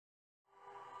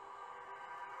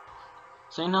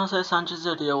Saint Jose Sanchez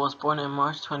del Rio was born on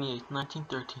March 28,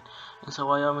 1913, in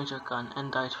Saguayo, Michoacán, and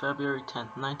died February 10,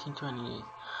 1928.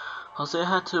 Jose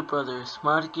had two brothers,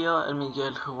 Marquio and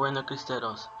Miguel, who were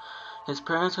Cristeros. His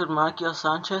parents were Marquio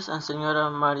Sanchez and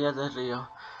Señora María del Rio.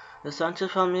 The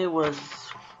Sanchez family was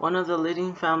one of the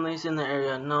leading families in the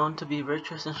area, known to be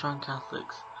virtuous and strong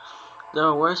Catholics.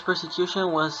 The worst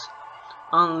persecution was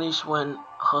unleashed when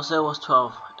Jose was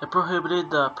 12. It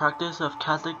prohibited the practice of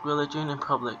Catholic religion in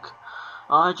public.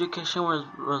 All education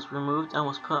was removed and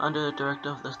was put under the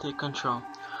directive of the state control.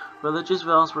 Religious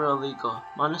vows were illegal.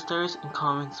 Monasteries and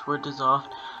convents were dissolved,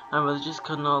 and religious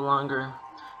could no longer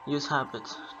use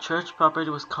habits. Church property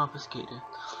was confiscated.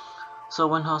 So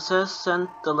when Jose sent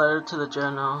the letter to the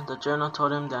general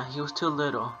told him that he was too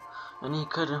little and he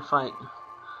couldn't fight.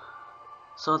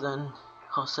 So then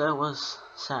Jose was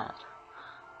sad.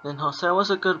 Then Jose was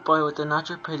a good boy with a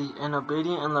natural pity, an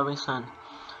obedient and loving son.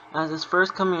 As his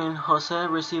first communion, Jose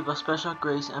received a special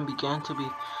grace and began to be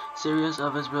serious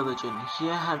of his religion. He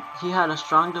had a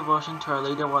strong devotion to Our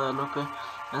Lady of Guadalupe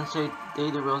and said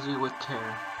the Rosary with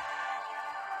care.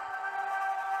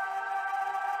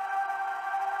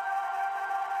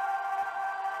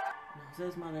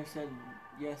 Jose's mother said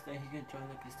yes, that he could join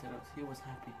the Cristeros. He was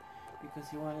happy because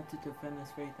he wanted to defend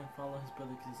his faith and follow his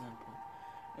brother's example.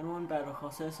 In one battle,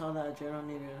 Jose saw that a general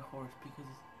needed a horse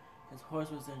because his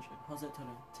horse was injured. Jose told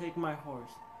him, "Take my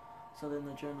horse." So then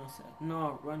the general said,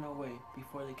 "No, run away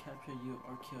before they capture you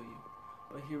or kill you."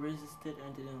 But he resisted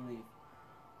and didn't leave.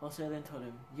 Jose then told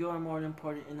him, "You are more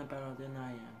important in the battle than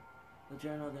I am." The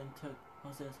general then took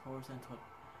Jose's horse and told him,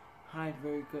 "Hide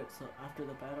very good, so after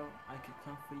the battle I could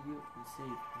come for you and save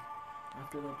you."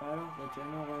 After the battle, the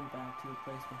general went back to the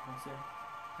place where Jose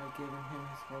had given him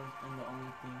his horse, and the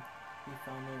only thing he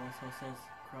found there was Jose's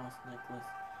cross necklace,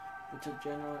 which the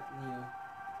general knew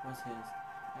was his.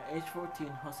 At age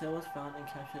 14, Jose was found and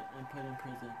captured and put in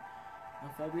prison. On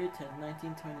February 10,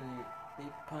 1928, they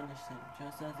punished him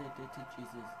just as they did to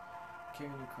Jesus,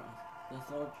 carrying the cross. The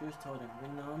soldiers told him,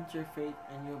 "Renounce your faith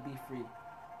and you'll be free."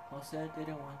 Jose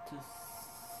didn't want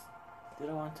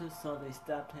to, so they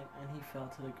stabbed him and he fell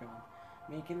to the ground,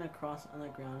 making a cross on the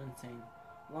ground and saying,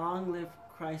 "Long live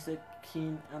Christ the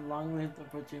King and long live the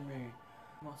Virgin Mary."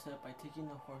 Jose, by taking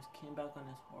the horse, came back on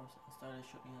his horse and started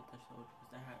shooting at the soldiers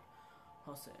that had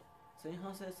Jose. Saint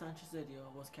Jose Sanchez del Rio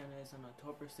was canonized on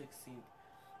October 16,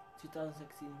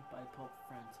 2016 by Pope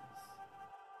Francis.